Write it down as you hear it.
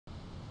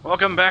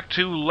Welcome back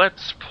to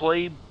Let's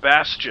Play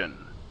Bastion.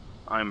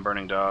 I'm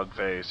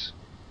BurningDogFace.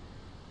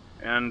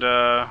 And,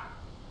 oh,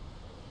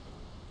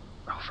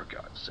 for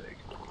God's sake.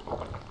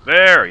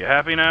 There, you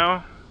happy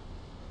now?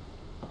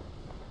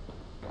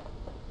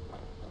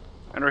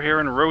 And we're here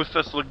in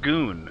Roathus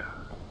Lagoon.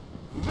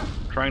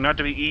 Trying not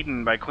to be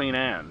eaten by Queen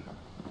Anne.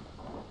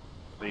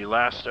 The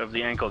last of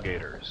the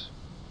Anklegators.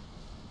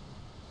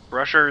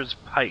 Brusher's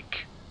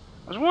Pike.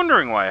 I was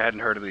wondering why I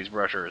hadn't heard of these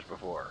brushers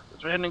before.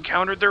 Because we hadn't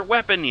encountered their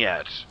weapon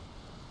yet.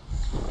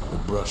 The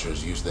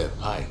brushers use their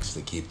pikes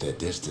to keep their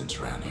distance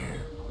around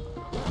here.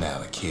 Now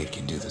the kid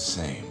can do the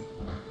same.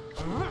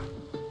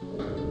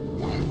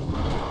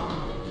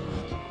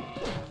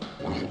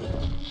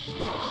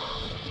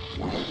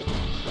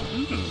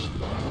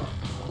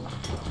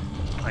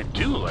 I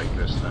do like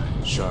this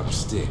thing. Sharp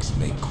sticks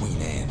make Queen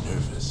Anne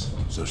nervous,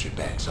 so she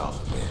backs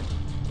off a bit.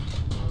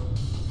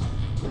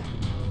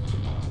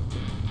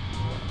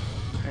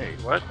 Hey,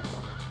 what?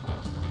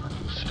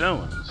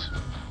 Stones.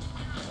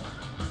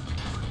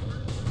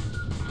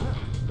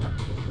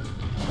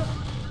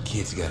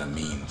 Kid's got a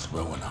mean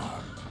throwing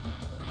arm.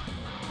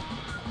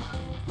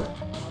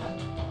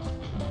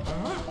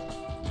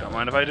 Don't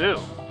mind if I do.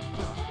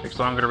 Takes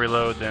longer to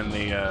reload than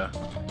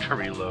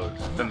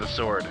the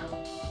sword.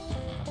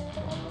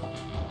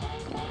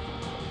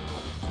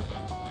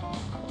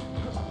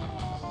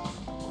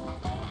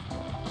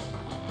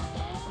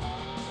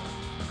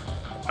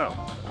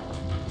 Oh.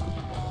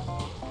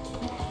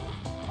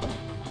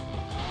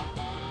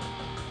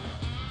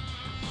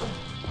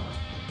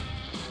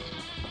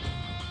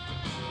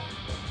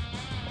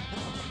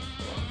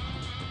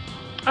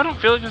 I don't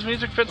feel like this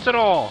music fits at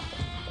all.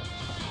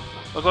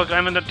 Look,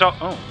 I'm in the top.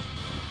 Oh.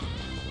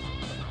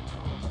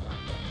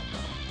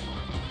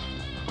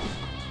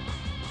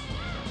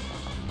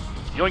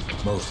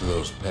 Yoink. Most of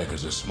those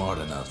peckers are smart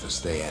enough to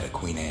stay out of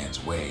Queen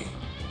Anne's way.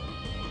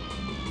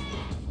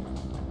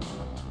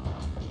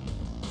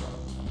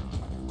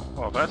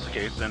 Well, if that's the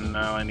case, then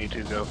now I need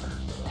to go.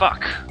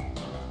 Fuck.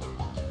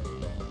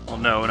 Well,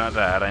 no, not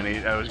that.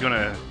 I was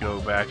gonna go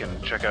back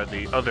and check out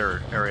the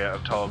other area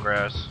of tall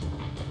grass.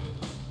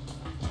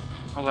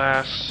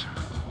 Alas.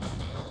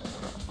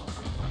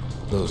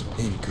 Those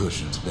pin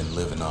cushions been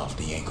living off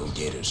the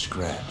Anklegators'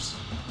 scraps.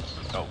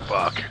 Oh,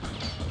 fuck.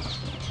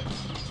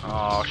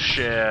 Oh,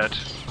 shit.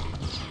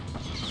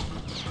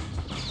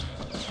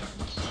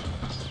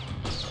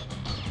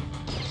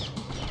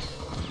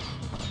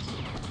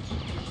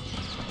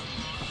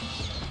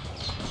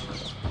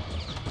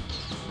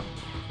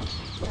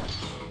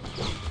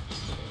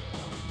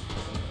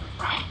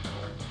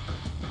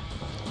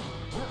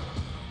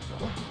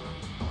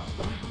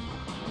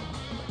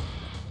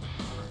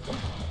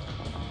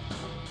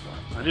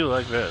 I do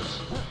like this.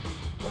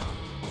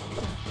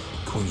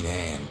 Queen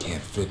Anne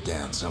can't fit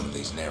down some of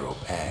these narrow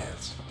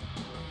paths.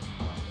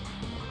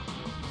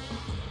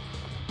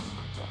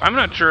 I'm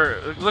not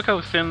sure. Look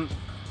how thin.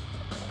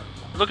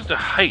 Look at the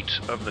height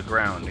of the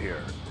ground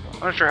here. I'm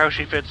not sure how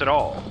she fits at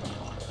all.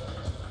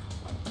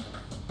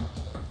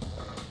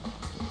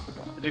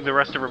 I think the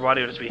rest of her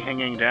body would just be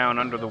hanging down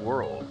under the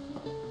world.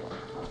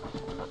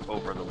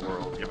 Over the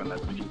world, given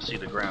that we can see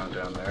the ground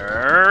down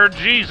there.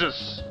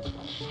 Jesus!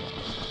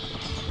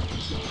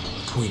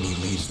 Queenie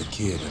leads the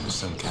kid into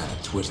some kind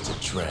of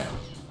twisted trap.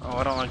 Oh,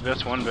 I don't like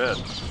this one bit.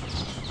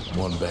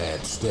 One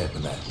bad step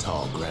in that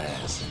tall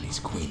grass and he's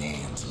Queen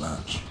Anne's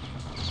lunch.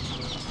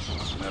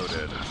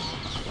 Noted.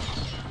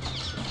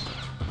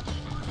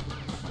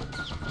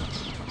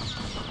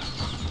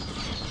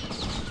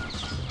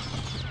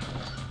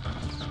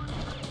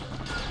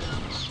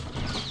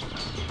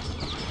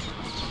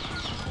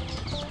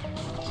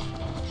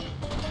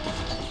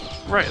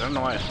 Right, I don't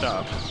know why I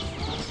stopped.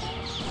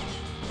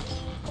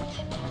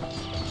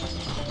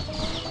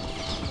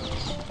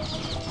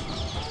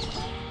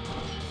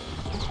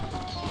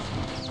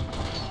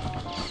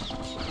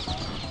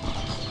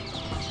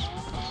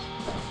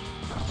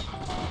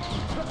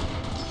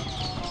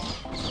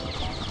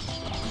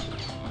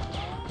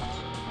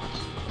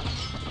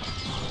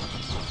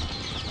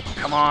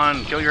 Come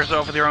on, kill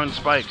yourself with your own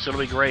spikes, it'll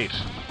be great.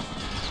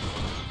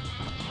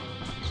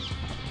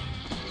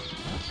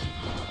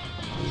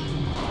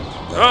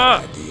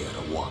 Bad idea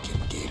to walk in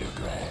gator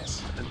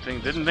grass.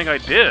 Didn't think I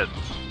did.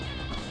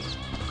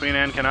 Queen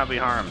Anne cannot be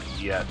harmed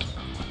yet.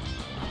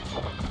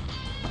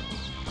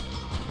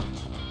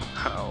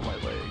 Oh, my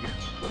leg.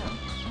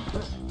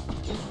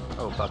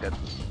 Oh, fuck it.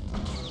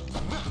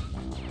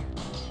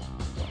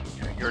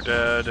 Okay, you're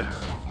dead.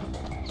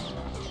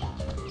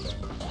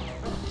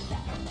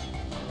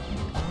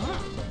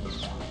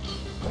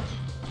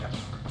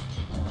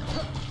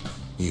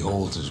 He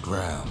holds his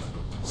ground.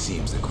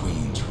 Seems the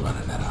Queen's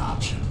running out of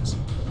options.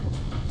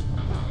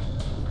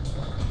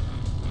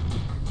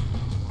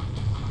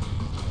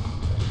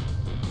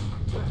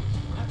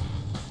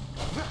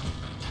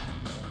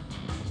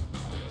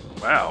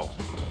 Wow.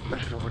 I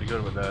should feel pretty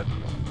good with that.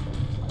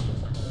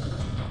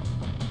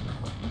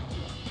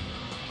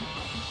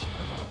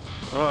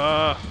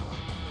 Oh.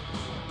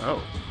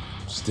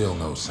 Still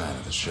no sign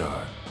of the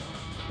shard.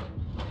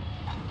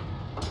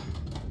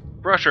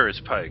 Brusher's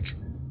Pike.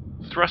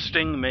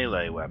 Thrusting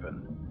melee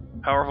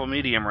weapon. Powerful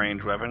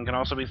medium-range weapon can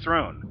also be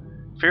thrown.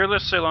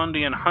 Fearless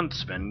Ceylondian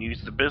huntsmen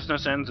use the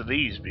business ends of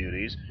these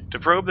beauties to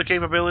probe the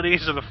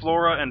capabilities of the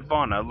flora and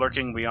fauna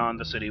lurking beyond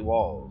the city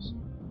walls.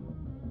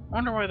 I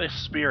wonder why this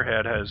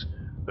spearhead has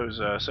those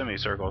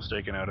semicircles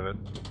taken out of it.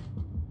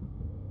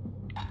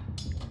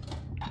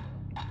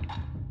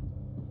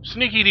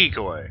 Sneaky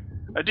Decoy.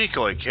 A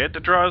decoy kit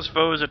that draws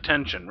foes'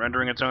 attention,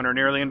 rendering its owner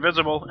nearly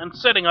invisible and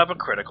setting up a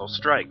critical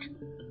strike.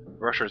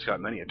 Brusher's got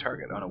many a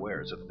target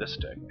unawares of this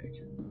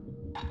technique.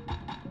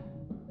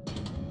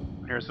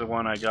 Here's the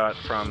one I got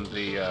from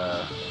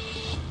the,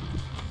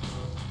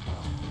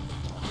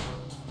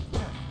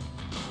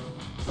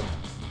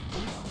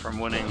 from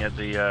winning at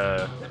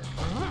the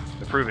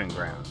Proving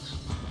Grounds.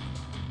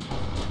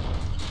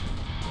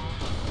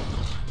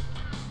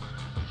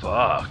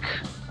 Fuck.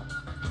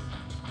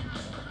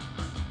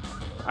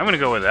 I'm gonna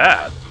go with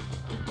that.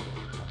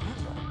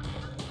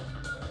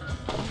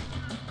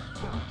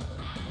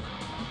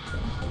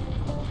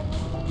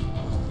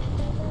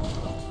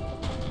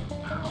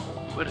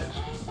 What is?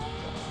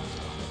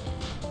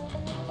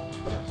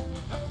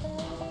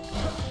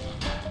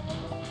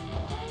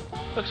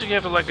 Looks like you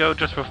have to let go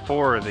just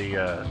before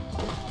the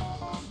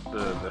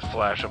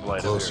flash of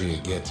light. The closer you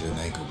get to an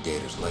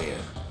Anklegator's lair,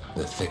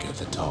 the thicker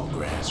the tall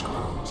grass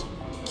grows.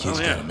 Kid's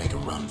gotta make a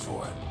run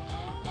for it.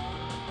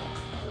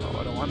 Oh,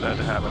 I don't want that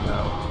to happen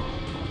now.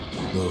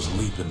 Those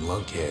leaping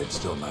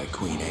lunkheads don't like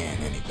Queen Anne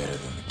any better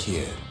than the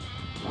kid.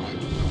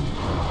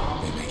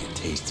 They make a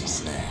tasty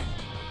snack.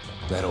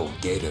 That old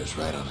gator's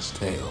right on his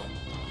tail.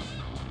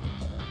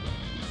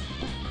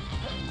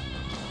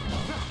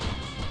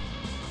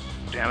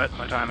 Damn it,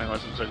 my timing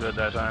wasn't so good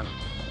that time.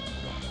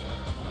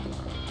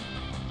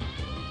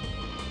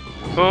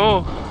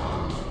 Oh!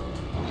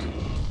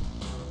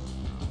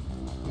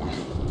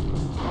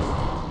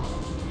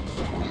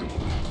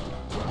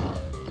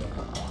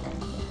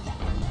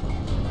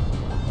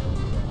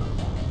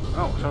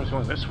 Oh, someone's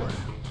going this way.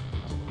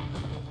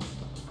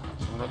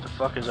 What the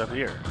fuck is up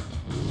here?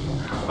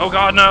 Oh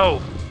god,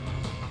 no!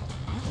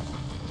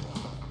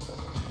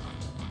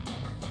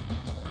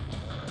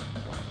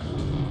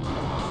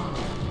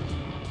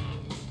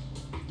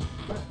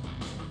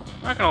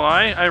 Not gonna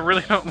lie, I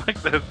really don't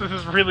like this. This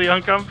is really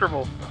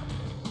uncomfortable.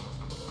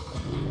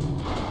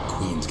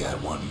 Queen's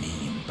got one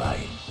mean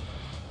bite.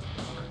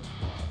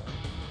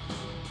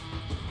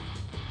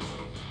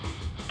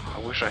 I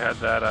wish I had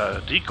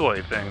that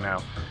decoy thing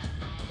now.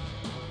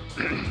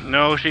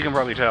 No, she can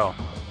probably tell.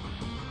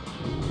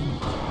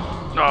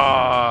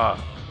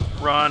 Ah!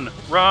 Run!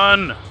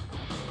 Run!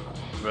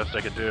 The best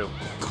I could do.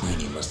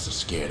 Queenie must have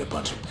scared a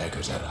bunch of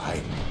peckers out of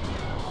hiding.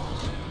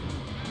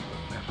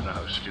 I have to know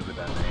how stupid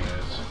that thing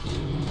is.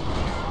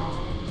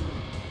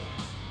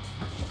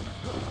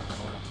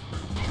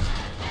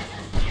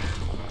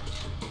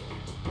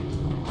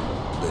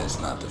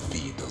 Best not to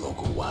feed the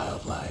local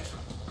wildlife.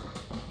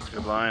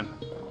 Good line.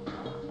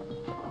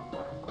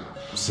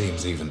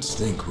 Seems even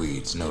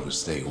stinkweeds know to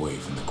stay away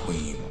from the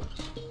queen.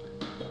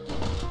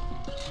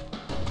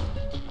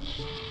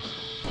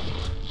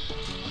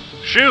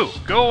 Shoo!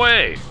 Go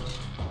away!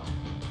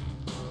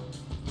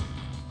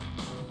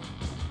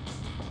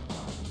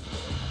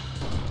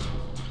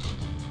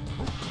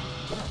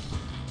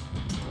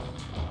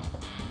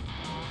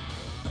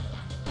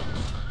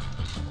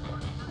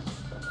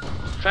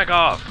 Feck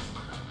off!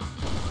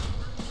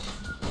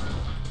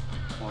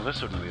 Well,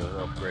 this wouldn't be an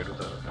upgrade with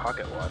the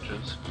pocket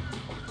watches.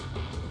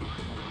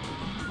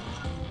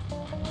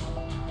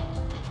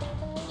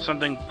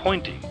 Something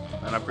pointy,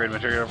 an upgrade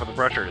material for the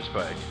Brusher's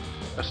Pike.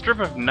 A strip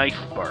of knife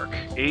bark,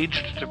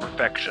 aged to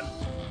perfection,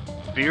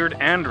 feared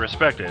and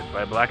respected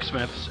by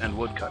blacksmiths and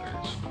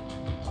woodcutters.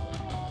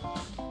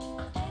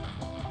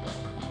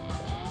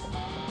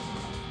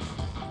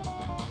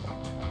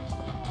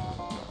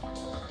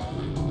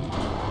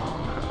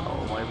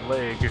 Oh, my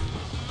leg.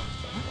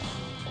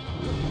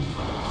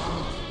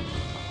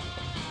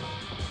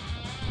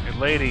 Hey,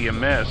 lady, you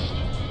missed.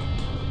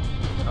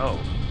 Oh.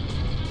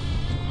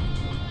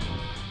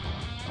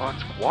 Oh,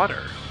 it's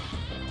water.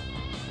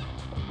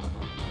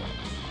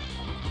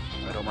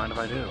 I don't mind if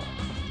I do.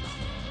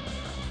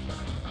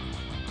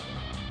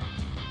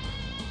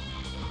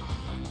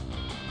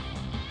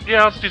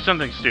 Yeah, let's do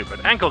something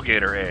stupid.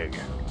 Anklegator egg.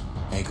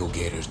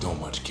 Anklegators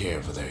don't much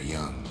care for their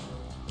young.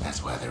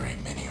 That's why there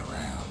ain't many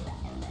around.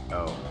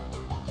 Oh.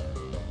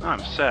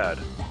 I'm sad.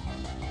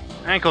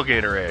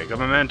 Anklegator egg, a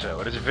memento.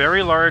 It is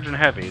very large and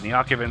heavy, and the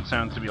occupant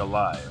sounds to be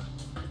alive.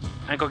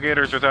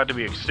 Anklegators are thought to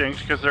be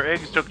extinct because their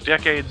eggs took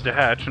decades to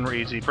hatch and were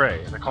easy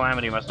prey. The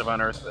Calamity must have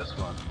unearthed this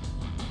one.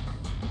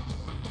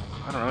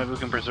 I don't know, maybe we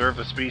can preserve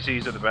the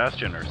species of the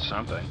Bastion or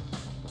something.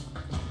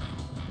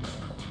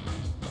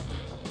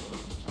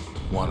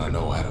 Wanna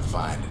know how to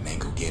find an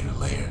Anklegator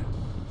lair?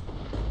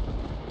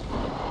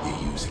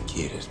 You use a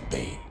kid as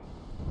bait.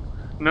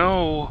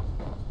 No!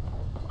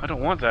 I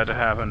don't want that to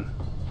happen.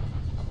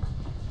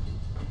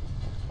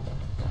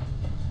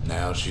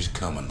 Now she's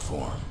coming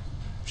for him.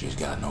 She's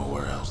got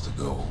nowhere else to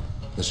go.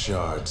 The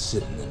shard's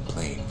sitting in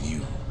plain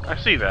view. I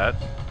see that.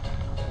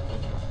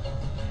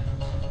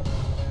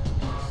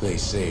 They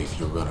say if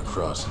you run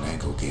across an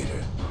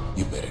Anklegator,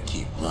 you better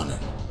keep running.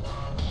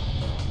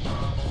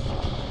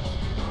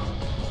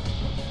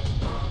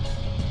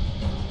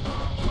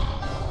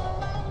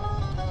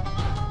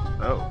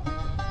 Oh.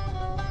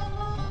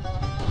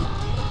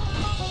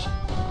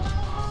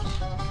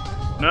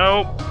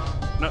 No!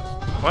 No.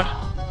 What?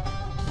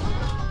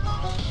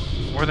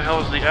 Where the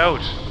hell is the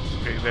out?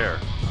 Okay, there.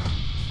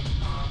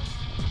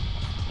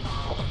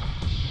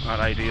 Not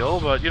ideal,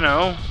 but you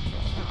know.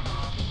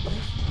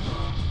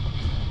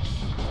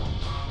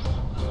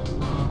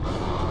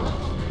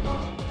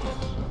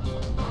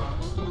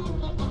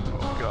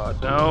 Oh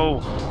god, no!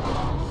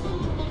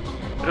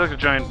 I feel like a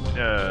giant,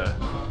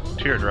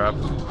 teardrop.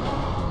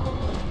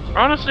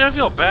 Honestly, I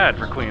feel bad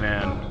for Queen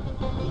Anne.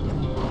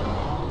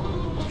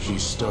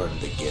 She's starting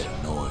to get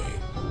annoyed.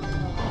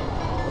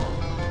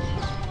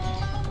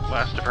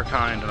 Last of her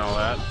kind and all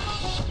that.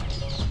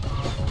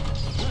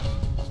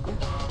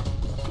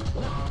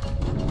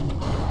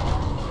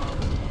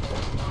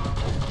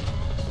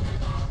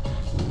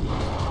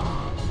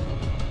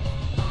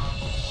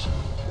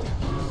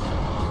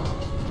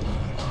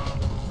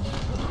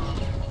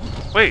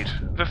 Wait,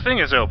 the thing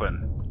is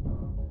open.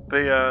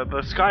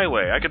 The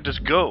skyway. I could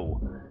just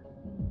go.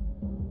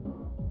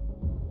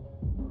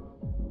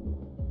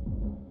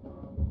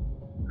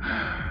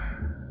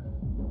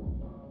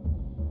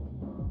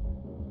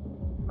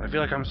 I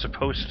feel like I'm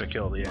supposed to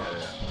kill the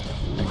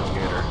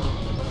Anklegator.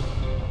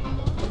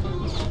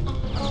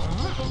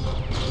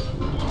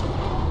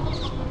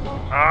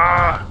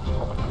 Ah!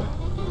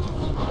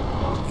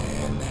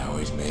 And now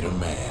he's made her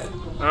mad.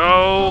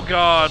 Oh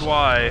god,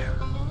 why?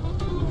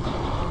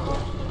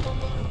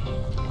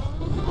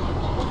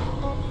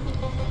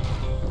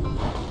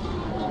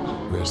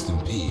 Rest in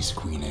peace,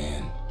 Queen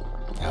Anne.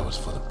 That was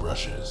for the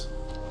brushers.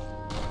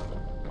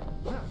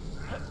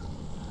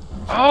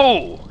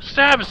 Oh!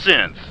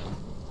 Stabsynth!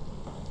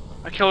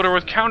 I killed her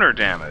with counter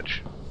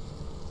damage.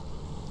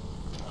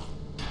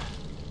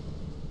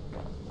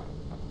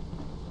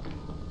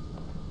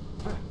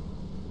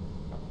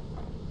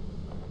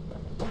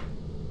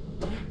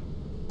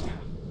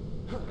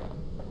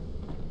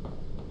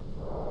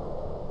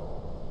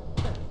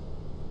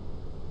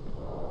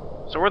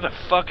 So where the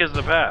fuck is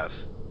the path?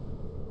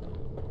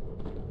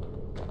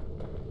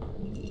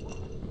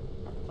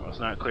 Oh, it's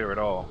not clear at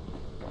all.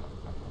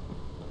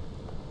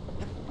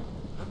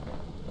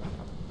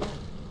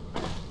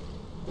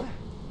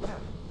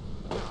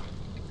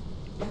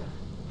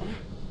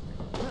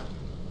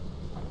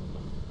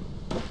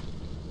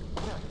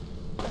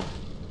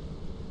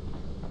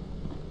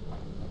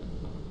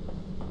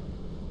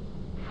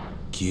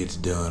 Kid's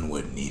done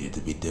what needed to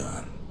be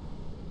done.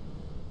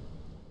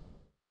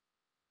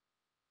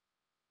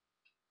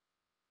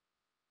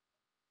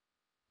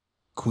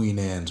 Queen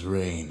Anne's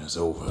reign is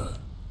over.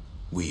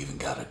 We even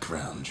got a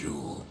crown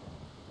jewel.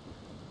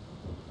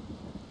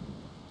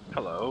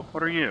 Hello,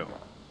 what are you?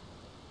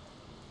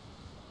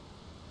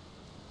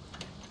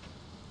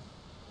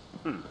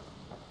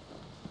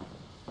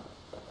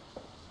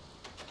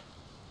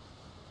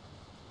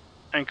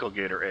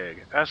 Anklegator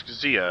egg. Ask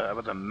Zia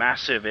about the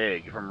massive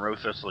egg from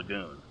Roathus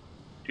Lagoon.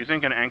 Do you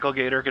think an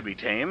Anklegator could be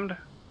tamed?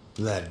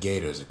 That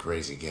gator's a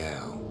crazy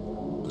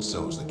gal, but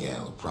so is the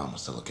gal who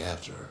promised to look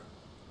after her.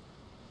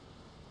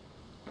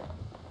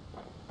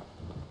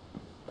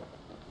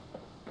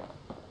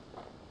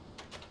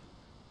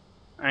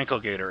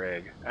 Anklegator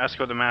egg. Ask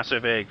about the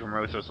massive egg from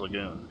Roathus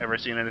Lagoon. Ever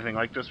seen anything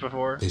like this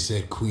before? They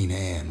said Queen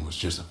Anne was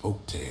just a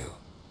folktale.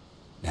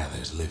 Now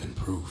there's living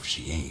proof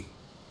she ain't.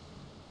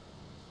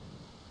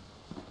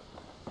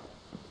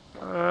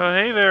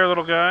 Hey there,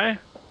 little guy.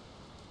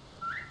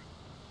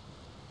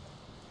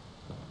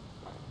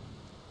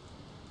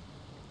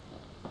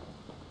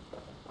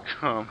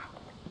 Come.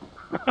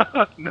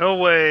 No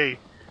way.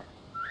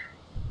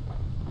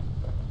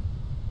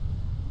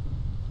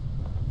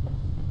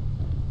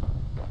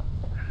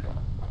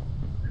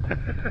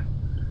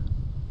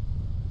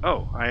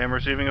 Oh, I am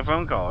receiving a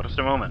phone call. Just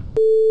a moment.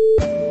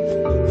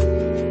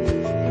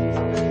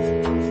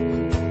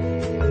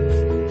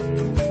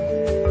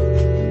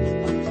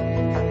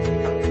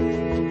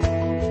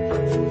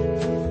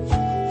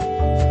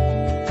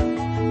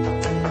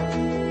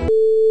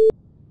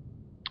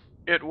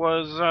 It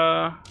was,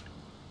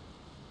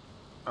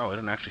 Oh, I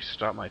didn't actually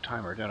stop my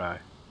timer, did I?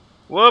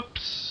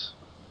 Whoops!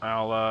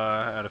 I'll,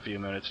 add a few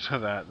minutes to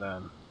that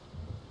then.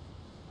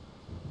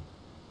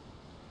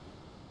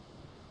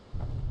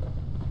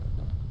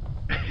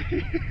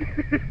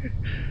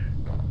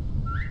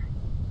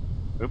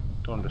 Oop,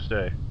 told him to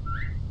stay.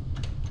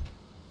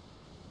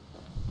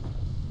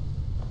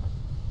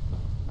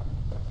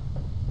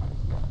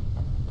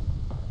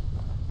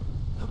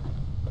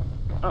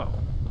 Oh.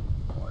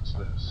 What's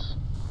this?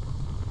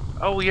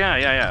 Oh,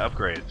 yeah,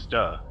 upgrades,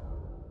 duh.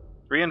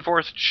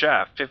 Reinforced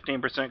shaft,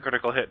 15%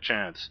 critical hit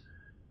chance.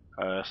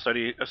 A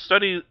sturdy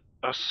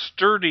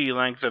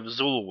length of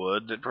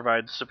Zulwood that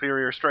provides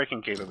superior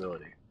striking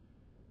capability.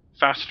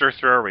 Faster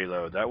throw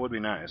reload. That would be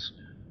nice.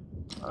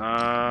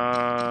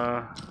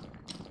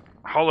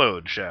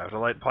 Hollowed shaft. A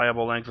light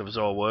pliable length of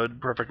Zol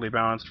wood, perfectly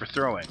balanced for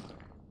throwing.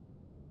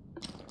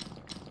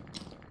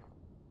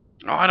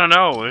 Oh, I don't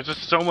know. There's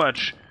just so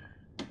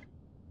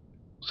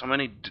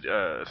many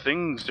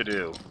things to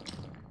do.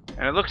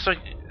 And it looks like,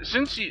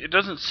 since it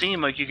doesn't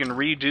seem like you can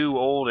redo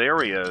old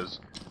areas,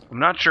 I'm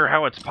not sure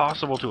how it's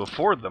possible to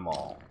afford them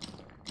all.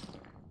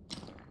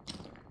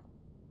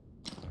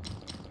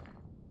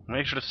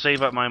 Make sure to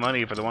save up my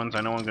money for the ones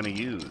I know I'm going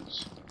to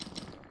use.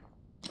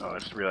 Oh, I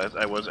just realized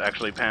I was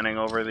actually panning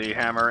over the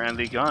hammer and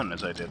the gun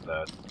as I did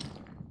that.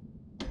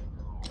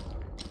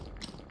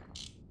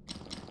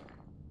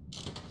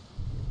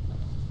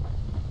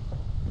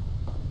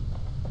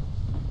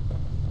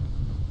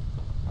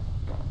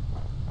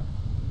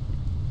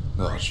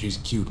 Oh, she's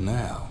cute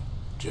now.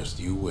 Just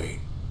you wait.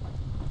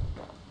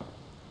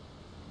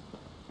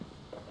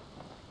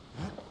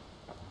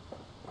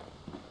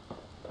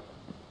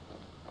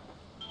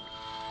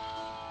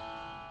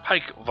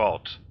 Pike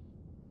Vault.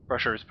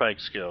 Brusher's pike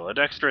skill. A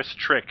dexterous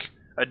trick.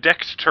 I'm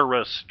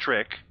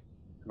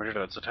sure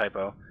that's a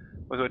typo.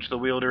 With which the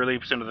wielder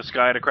leaps into the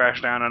sky to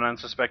crash down on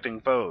unsuspecting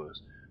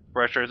foes.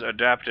 Brushers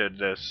adapted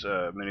this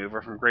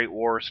maneuver from great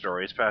war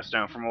stories passed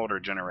down from older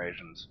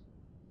generations.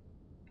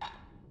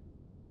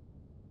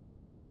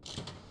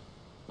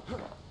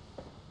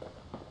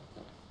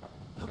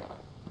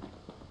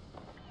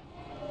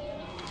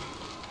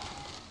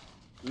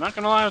 I'm not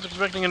gonna lie, I was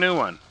expecting a new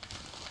one.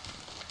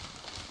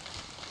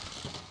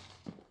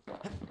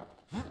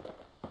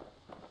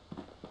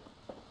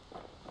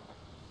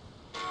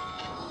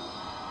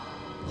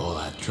 All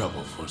that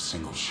trouble for a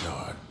single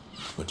shard.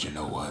 But you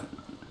know what?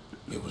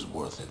 It was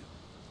worth it.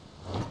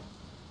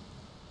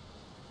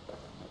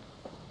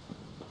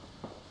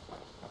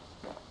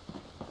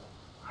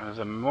 There's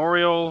a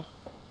memorial,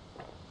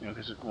 you know,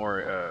 because it's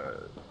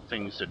more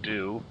things to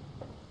do,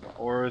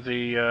 or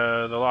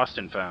the lost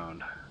and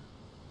found.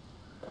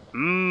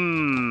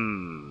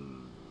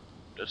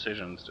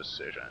 Decisions.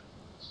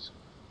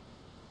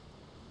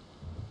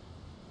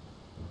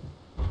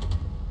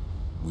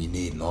 We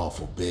need an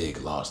awful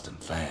big lost and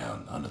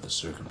found under the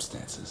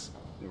circumstances.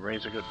 You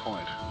raise a good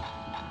point.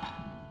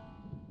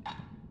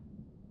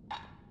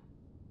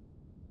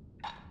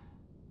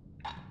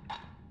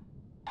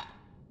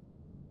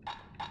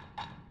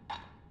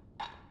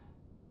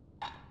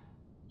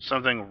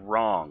 Something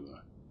wrong.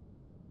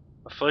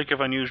 A flake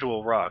of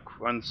unusual rock,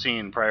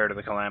 unseen prior to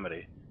the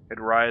calamity. It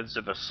writhes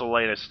at the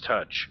slightest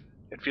touch.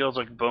 It feels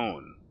like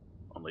bone,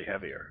 only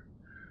heavier.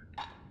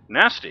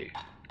 Nasty.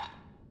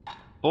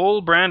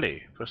 Bull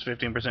brandy, plus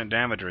 15%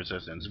 damage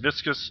resistance.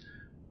 Viscous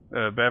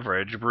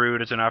beverage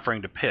brewed as an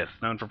offering to Pith,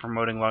 known for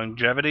promoting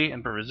longevity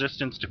and for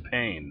resistance to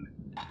pain.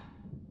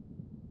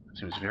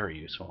 Seems very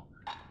useful.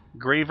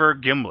 Graver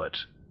Gimlet,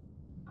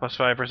 plus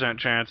 5%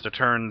 chance to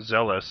turn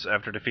zealous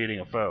after defeating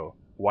a foe.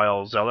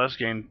 While zealous,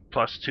 gain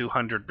plus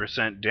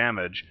 200%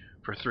 damage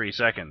for 3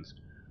 seconds.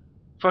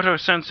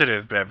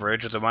 Photosensitive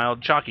beverage with a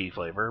mild chalky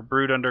flavor,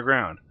 brewed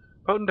underground.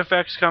 Potent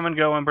effects come and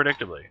go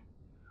unpredictably.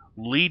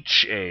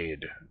 Leech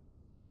Aid.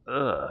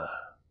 Ugh.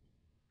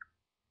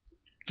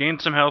 Gain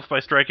some health by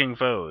striking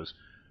foes.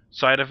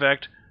 Side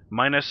effect,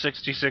 minus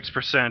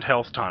 66%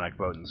 health tonic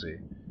potency.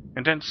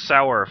 Intense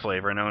sour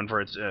flavor known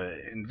for its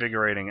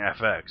invigorating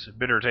effects.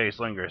 Bitter taste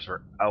lingers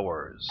for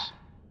hours.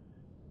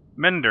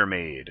 Mender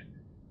Mead.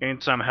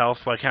 Gain some health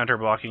by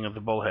counter-blocking of the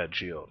bullhead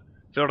shield.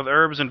 Filled with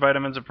herbs and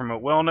vitamins that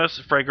promote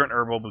wellness. Fragrant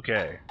herbal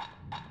bouquet.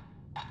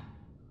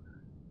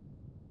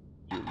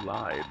 You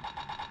lied.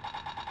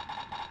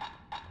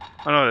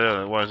 Oh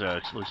no, it was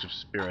exclusive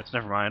spirits.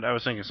 Never mind, I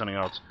was thinking something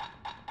else.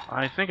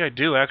 I think I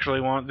do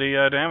actually want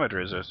the damage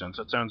resistance.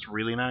 That sounds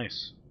really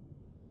nice.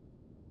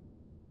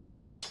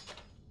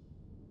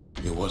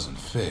 It wasn't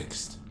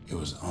fixed. It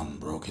was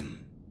unbroken.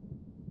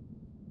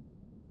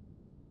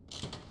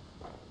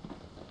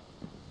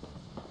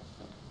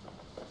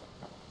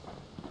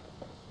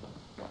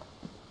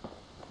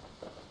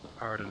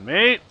 Pardon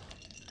me.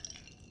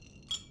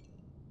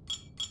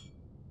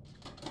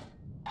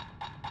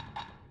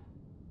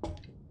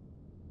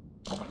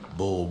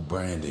 Bull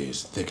brandy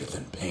is thicker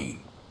than paint.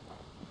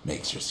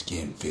 Makes your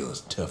skin feel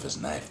as tough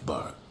as knife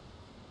bark.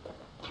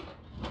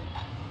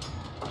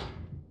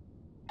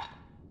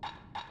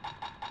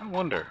 I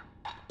wonder.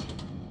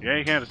 Yeah,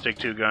 you can just take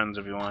 2 guns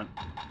if you want.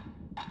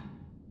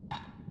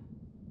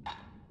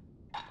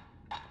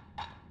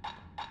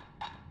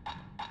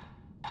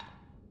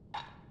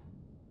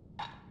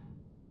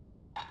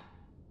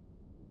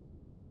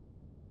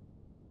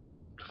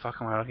 The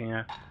fuck am I looking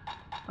at?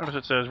 Notice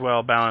it says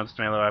well-balanced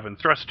melee weapon,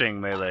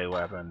 thrusting melee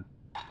weapon,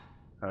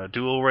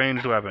 dual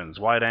ranged weapons,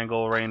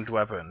 wide-angle ranged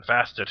weapon,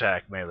 fast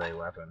attack melee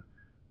weapon,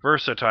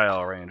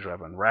 versatile ranged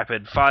weapon,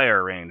 rapid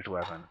fire ranged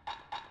weapon.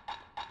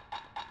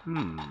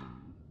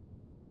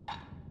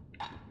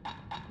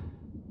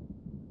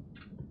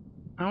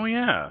 Oh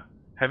yeah.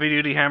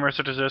 Heavy-duty hammers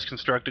such as this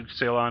constructed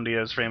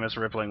Caelandia's famous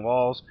rippling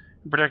walls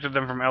and protected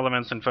them from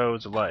elements and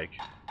foes alike.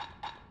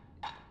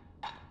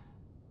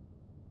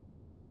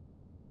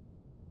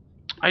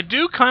 I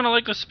do kind of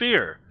like the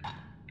spear.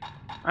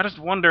 I just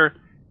wonder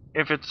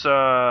if it's,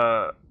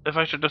 if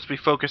I should just be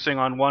focusing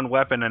on one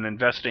weapon and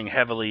investing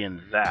heavily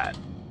in that.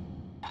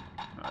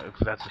 If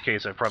that's the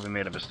case, I've probably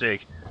made a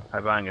mistake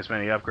by buying as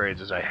many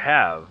upgrades as I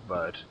have,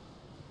 but...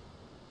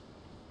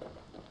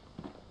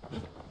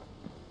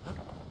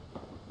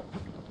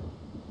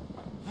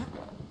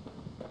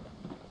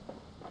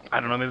 I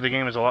don't know, maybe the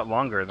game is a lot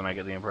longer than I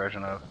get the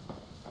impression of.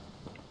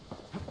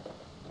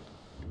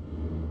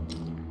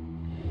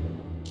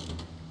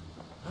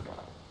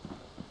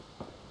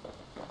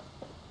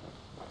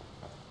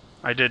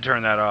 I did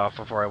turn that off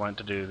before I went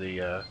to do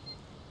the,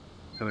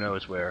 who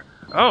knows where.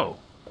 Oh!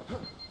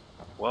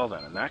 Well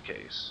then, in that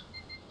case,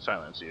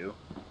 silence you.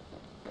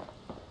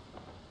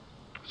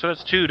 So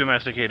that's 2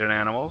 domesticated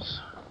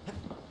animals.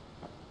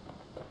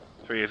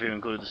 3 if you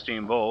include the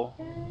steam bull.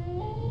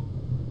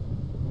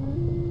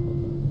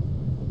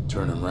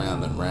 Turn 'em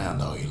round and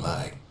round all you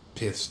like.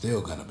 Pit's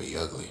still gonna be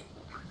ugly.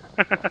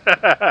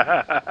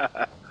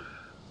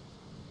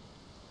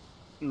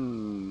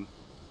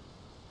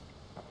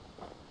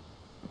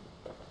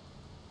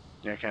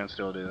 Yeah, I can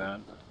still do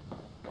that.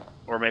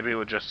 Or maybe it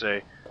would just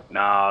say,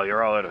 nah,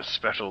 you're all out of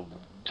special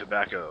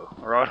tobacco.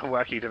 Or out of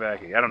wacky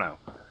tobacco. I don't know.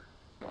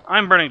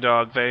 I'm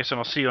BurningDogFace, and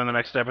I'll see you in the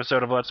next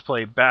episode of Let's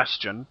Play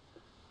Bastion.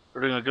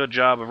 We're doing a good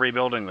job of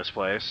rebuilding this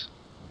place.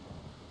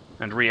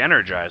 And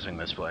re-energizing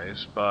this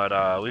place.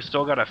 But we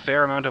still got a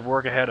fair amount of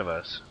work ahead of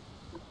us.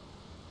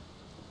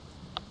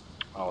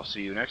 I'll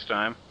see you next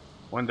time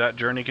when that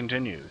journey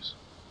continues.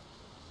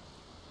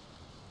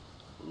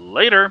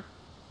 Later!